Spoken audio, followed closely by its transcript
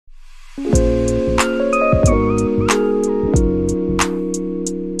Hello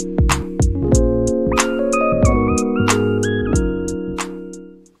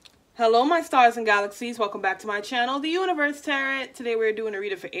my stars and galaxies, welcome back to my channel, The Universe Tarot. Today we're doing a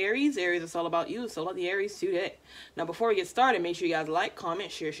reader for Aries. Aries, it's all about you, so let the Aries today. Now before we get started, make sure you guys like,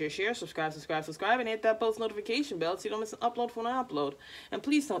 comment, share, subscribe, and hit that post notification bell so you don't miss an upload when I upload. And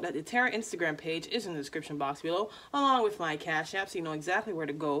please note that the Tarot Instagram page is in the description box below, along with my Cash App, so you know exactly where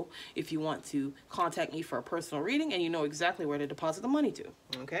to go if you want to contact me for a personal reading, and you know exactly where to deposit the money to.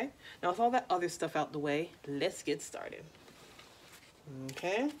 Okay? Now with all that other stuff out the way, let's get started.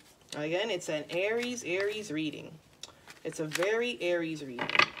 Okay? Again, it's an Aries reading. It's a very Aries reading.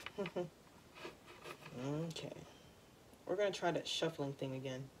 Okay. We're going to try that shuffling thing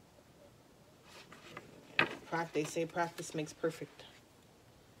again. They say practice makes perfect.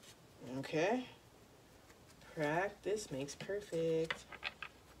 Okay. Practice makes perfect.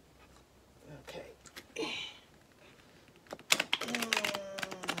 Okay.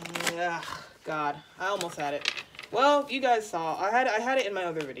 God, I almost had it. Well, you guys saw. I had it in my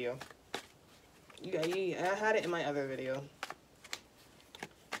other video. I had it in my other video.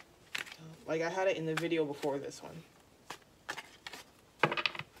 Like I had it in the video before this one.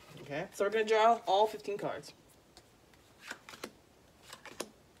 Okay, so we're gonna draw all 15 cards.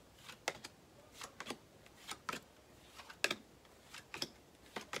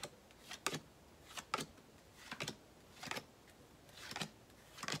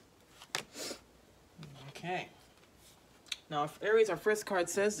 Okay. Now, if Aries, our first card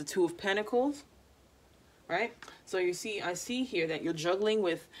says the Two of Pentacles, right? So you see, I see here that you're juggling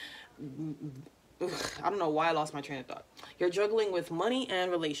with, I don't know why I lost my train of thought. You're juggling with money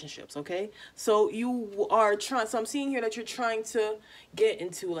and relationships, okay? So you are trying, so I'm seeing here that you're trying to get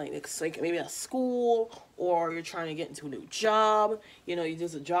into like maybe a school, or you're trying to get into a new job. You know,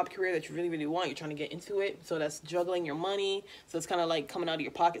 there's a job career that you really want. You're trying to get into it. So that's juggling your money. So it's kind of like coming out of your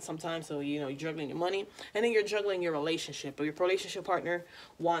pocket sometimes. So, you know, you're juggling your money. And then you're juggling your relationship. But your relationship partner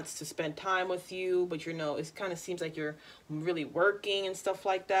wants to spend time with you. But, you know, it kind of seems like you're really working and stuff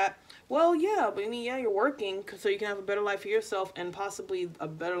like that. Well, yeah. But, I mean, yeah, you're working so you can have a better life for yourself and possibly a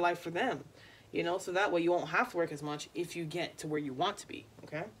better life for them. You know, so that way you won't have to work as much if you get to where you want to be.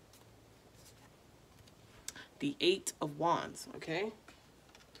 Okay? The Eight of Wands, okay?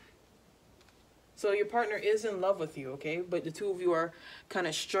 So your partner is in love with you, okay? But the two of you are kind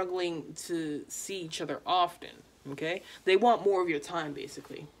of struggling to see each other often, okay? They want more of your time,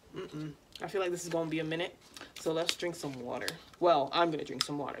 basically. I feel like this is going to be a minute. So let's drink some water. Well, I'm going to drink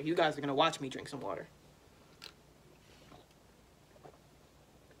some water. You guys are going to watch me drink some water.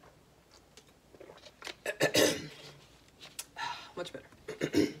 Much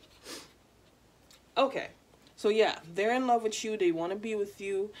better. Okay. So yeah, they're in love with you. They want to be with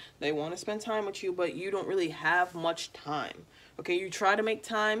you. They want to spend time with you, but you don't really have much time. Okay, you try to make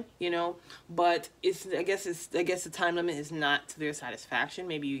time, you know, but I guess the time limit is not to their satisfaction.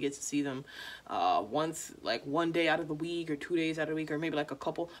 Maybe you get to see them once, like one day out of the week, or 2 days out of the week, or maybe like a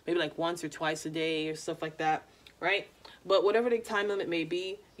couple, maybe like once or twice a day or stuff like that, right? But whatever the time limit may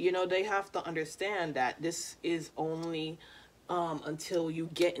be, you know, they have to understand that this is only until you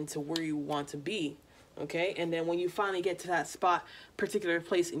get into where you want to be. Okay, and then when you finally get to that spot, particular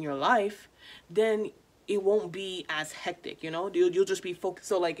place in your life, then it won't be as hectic, you know? You'll just be focused.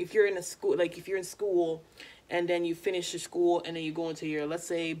 So like if you're in a school, like if you're in school and then you finish your school and then you go into your, let's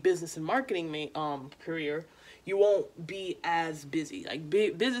say, business and marketing career, you won't be as busy. Like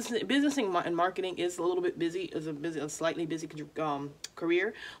business and marketing is a little bit busy, is a slightly busy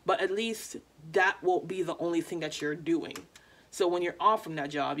career, but at least that won't be the only thing that you're doing. So when you're off from that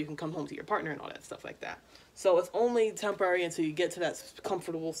job, you can come home to your partner and all that stuff like that. So it's only temporary until you get to that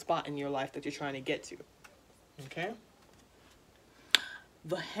comfortable spot in your life that you're trying to get to. Okay?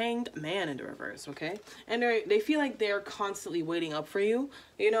 The Hanged Man in the reverse, okay? And they feel like they're constantly waiting up for you.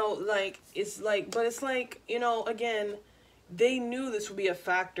 You know, like, but it's like, you know, again, they knew this would be a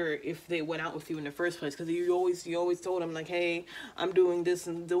factor if they went out with you in the first place. Because you always told them, like, hey, I'm doing this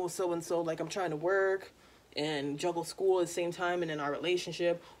and doing so and so. Like, I'm trying to work and juggle school at the same time and in our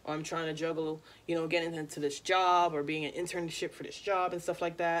relationship, or I'm trying to juggle, you know, getting into this job or being an internship for this job and stuff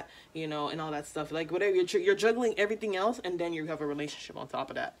like that, you know, and all that stuff. Like whatever, you're juggling everything else, and then you have a relationship on top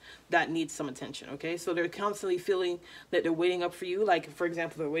of that needs some attention. Okay, so they're constantly feeling that they're waiting up for you. Like for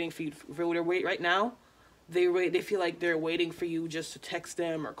example, they're waiting for you for their wait right now. They feel like they're waiting for you just to text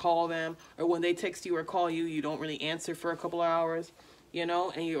them or call them, or when they text you or call you, you don't really answer for a couple of hours. You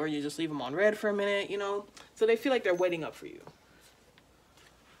know, and you just leave them on red for a minute, you know. So they feel like they're waiting up for you.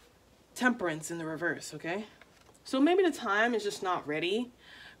 Temperance in the reverse, okay? So maybe the time is just not ready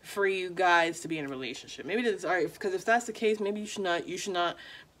for you guys to be in a relationship. Maybe that's all right, because if that's the case, maybe you should not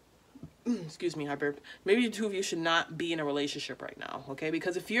excuse me, I burped. Maybe the two of you should not be in a relationship right now, okay?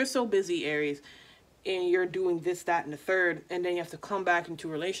 Because if you're so busy, Aries, and you're doing this, that, and the third, and then you have to come back into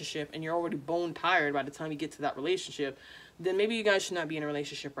a relationship, and you're already bone tired by the time you get to that relationship, then maybe you guys should not be in a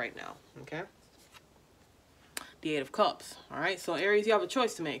relationship right now, okay? The Eight of Cups, all right? So Aries, you have a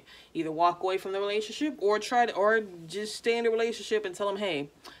choice to make. Either walk away from the relationship, or or just stay in the relationship and tell them, hey,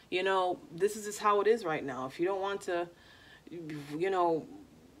 you know, this is just how it is right now. If you don't want to, you know,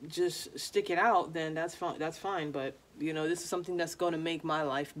 just stick it out, then that's fine. That's fine. But, you know, this is something that's going to make my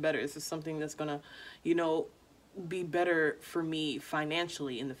life better. This is something that's going to, you know, be better for me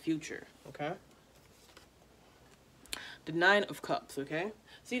financially in the future, okay? The Nine of Cups, okay?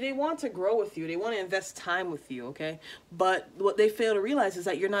 See, they want to grow with you. They want to invest time with you, okay? But what they fail to realize is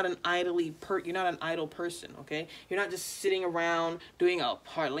that you're not an you're not an idle person, okay? You're not just sitting around doing a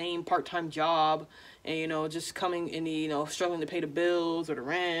lame part-time job and, you know, just coming in, you know, struggling to pay the bills or the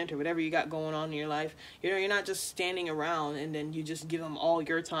rent or whatever you got going on in your life. You know, you're not just standing around and then you just give them all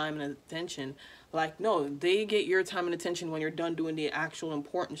your time and attention. Like, no, they get your time and attention when you're done doing the actual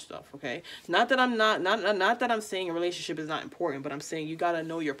important stuff, okay? Not that I'm not that I'm saying a relationship is not important, but I'm saying you got to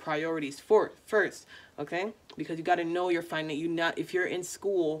know your priorities first, okay? Because you got to know your if you're in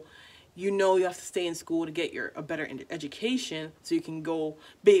school, you know you have to stay in school to get a better education so you can go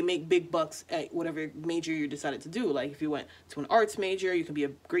make big bucks at whatever major you decided to do. Like if you went to an arts major, you can be a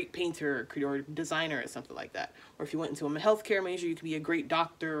great painter or designer or something like that. Or if you went into a healthcare major, you can be a great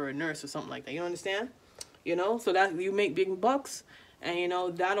doctor or a nurse or something like that. You understand? You know, so that you make big bucks, and you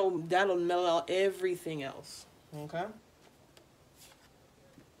know that'll mellow out everything else. Okay.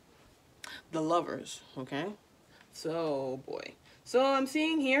 The Lovers. Okay. So boy. So I'm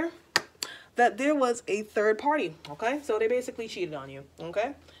seeing here that there was a third party, okay? So they basically cheated on you,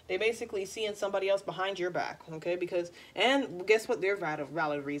 okay? They basically seeing somebody else behind your back, okay? Because, and guess what their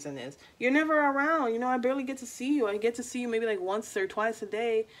valid reason is? You're never around, you know, I barely get to see you. I get to see you maybe like once or twice a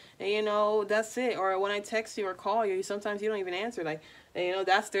day, and you know, that's it. Or when I text you or call you, sometimes you don't even answer, like, and, you know,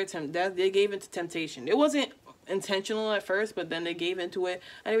 that's their they gave into temptation. It wasn't intentional at first, but then they gave into it,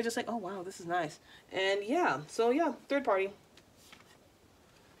 and they were just like, oh, wow, this is nice. And yeah, so yeah, third party.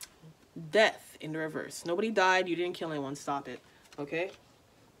 Death in the reverse. Nobody died. You didn't kill anyone. Stop it. Okay?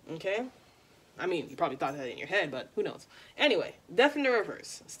 Okay? I mean, you probably thought that in your head, but who knows? Anyway, death in the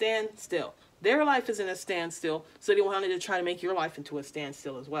reverse. Stand still. Their life is in a standstill, so they wanted to try to make your life into a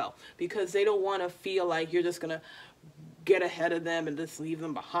standstill as well. Because they don't want to feel like you're just going to get ahead of them and just leave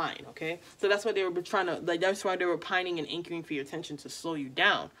them behind, okay? So that's why they were trying to, like, that's why they were pining and anchoring for your attention to slow you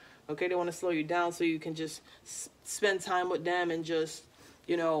down, okay? They want to slow you down so you can just spend time with them and just,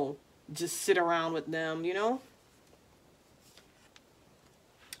 you know, just sit around with them, you know?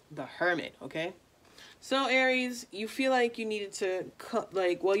 The Hermit, okay? So, Aries, you feel like you needed to,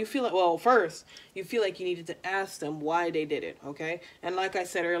 first, you feel like you needed to ask them why they did it, okay? And like I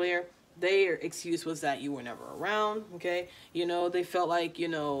said earlier, their excuse was that you were never around, okay? You know, they felt like, you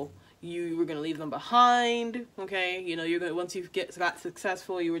know, you were going to leave them behind, okay? You know, you're going to, once you got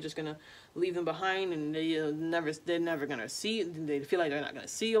successful, you were just going to leave them behind, and they're never going to see, they feel like they're not going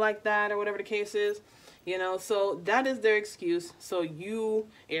to see you like that, or whatever the case is, you know? So that is their excuse. So you,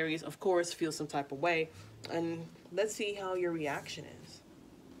 Aries, of course, feel some type of way, and let's see how your reaction is.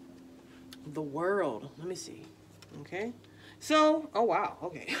 The World. Let me see. Okay. So, oh wow,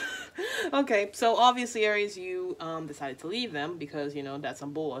 okay. Okay, so obviously, Aries, you decided to leave them because, you know, that's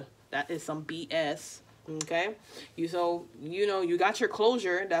some bull. That is some BS, okay? You know, you got your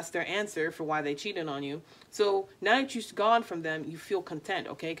closure. That's their answer for why they cheated on you. So now that you've gone from them, you feel content,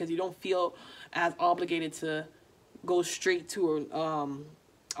 okay? Because you don't feel as obligated to go straight to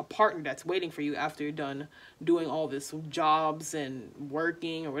a partner that's waiting for you after you're done doing all this jobs and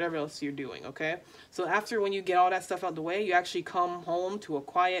working or whatever else you're doing, okay? So after, when you get all that stuff out the way, you actually come home to a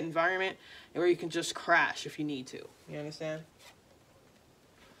quiet environment where you can just crash if you need to. You understand?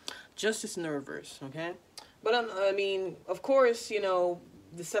 Justice in the reverse, okay? But I mean, of course, you know,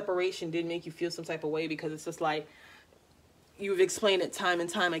 the separation did make you feel some type of way, because it's just like, you've explained it time and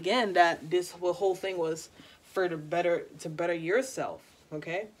time again that this whole thing was for to better yourself,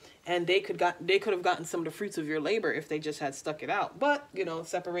 okay? And they could have gotten some of the fruits of your labor if they just had stuck it out. But, you know,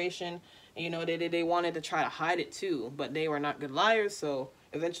 separation, you know, they wanted to try to hide it too, but they were not good liars, so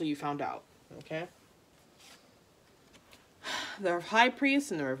eventually you found out, okay? The High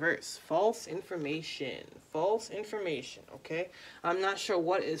Priest in the reverse. False information. False information, okay? I'm not sure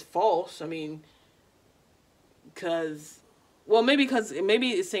what is false. I mean, maybe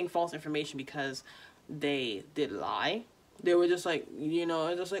it's saying false information because they did lie, they were just like, you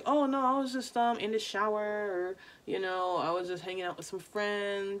know, just like, oh no, I was just in the shower, or, you know, I was just hanging out with some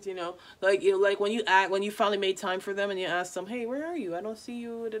friends, you know, like, you know, like when you finally made time for them and you asked them, hey, where are you? I don't see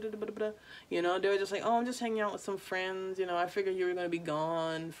you. Da, da, da, da, da. You know, they were just like, oh, I'm just hanging out with some friends. You know, I figured you were gonna be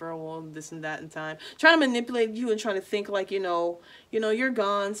gone for a while, this and that in time. Trying to manipulate you and trying to think like, you know, you're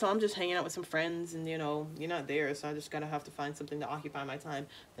gone, so I'm just hanging out with some friends, and you know, you're not there, so I just gotta have to find something to occupy my time.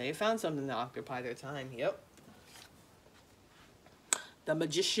 They found something to occupy their time. Yep. The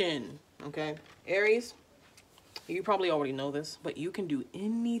Magician. Okay, Aries, you probably already know this, but you can do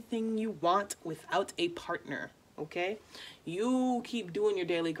anything you want without a partner. Okay, you keep doing your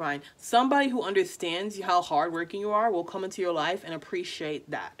daily grind. Somebody who understands how hardworking you are will come into your life and appreciate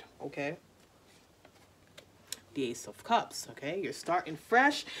that. Okay, the Ace of Cups. Okay, you're starting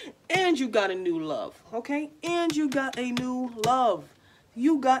fresh, and you got a new love. Okay, and you got a new love.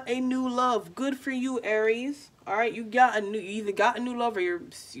 You got a new love. Good for you, Aries. All right, you either got a new love, or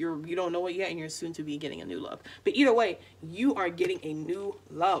you don't know it yet, and you're soon to be getting a new love. But either way, you are getting a new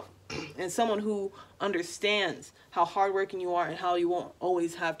love, and someone who understands how hardworking you are and how you won't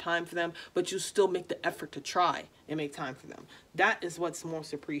always have time for them, but you still make the effort to try and make time for them. That is what's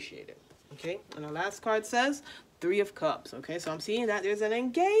most appreciated. Okay, and our last card says Three of Cups. Okay, so I'm seeing that there's an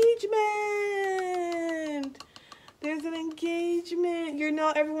engagement. There's an engagement. You're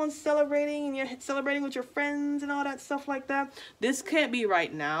not, everyone's celebrating, and you're celebrating with your friends and all that stuff like that. This can't be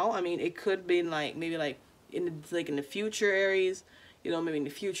right now. I mean, it could be like, maybe like in the future, Aries. You know, maybe in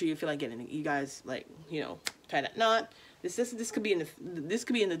the future you feel like getting, you guys, like, you know, tie that knot. This could be in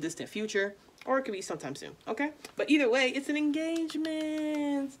the distant future, or it could be sometime soon. Okay, but either way, it's an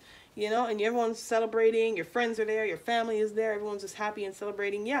engagement. You know, and everyone's celebrating. Your friends are there. Your family is there. Everyone's just happy and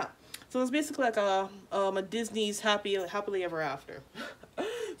celebrating. Yeah. So it's basically like a Disney's happily ever after.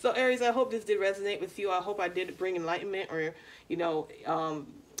 So Aries, I hope this did resonate with you. I hope I did bring enlightenment, or, you know,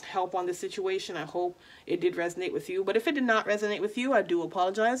 help on this situation. I hope it did resonate with you. But if it did not resonate with you, I do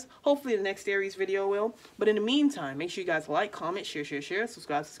apologize. Hopefully the next Aries video will. But in the meantime, make sure you guys like, comment, share,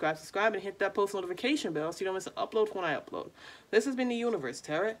 subscribe, and hit that post notification bell so you don't miss an upload when I upload. This has been the Universe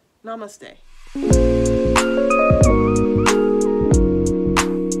Tarot. Namaste.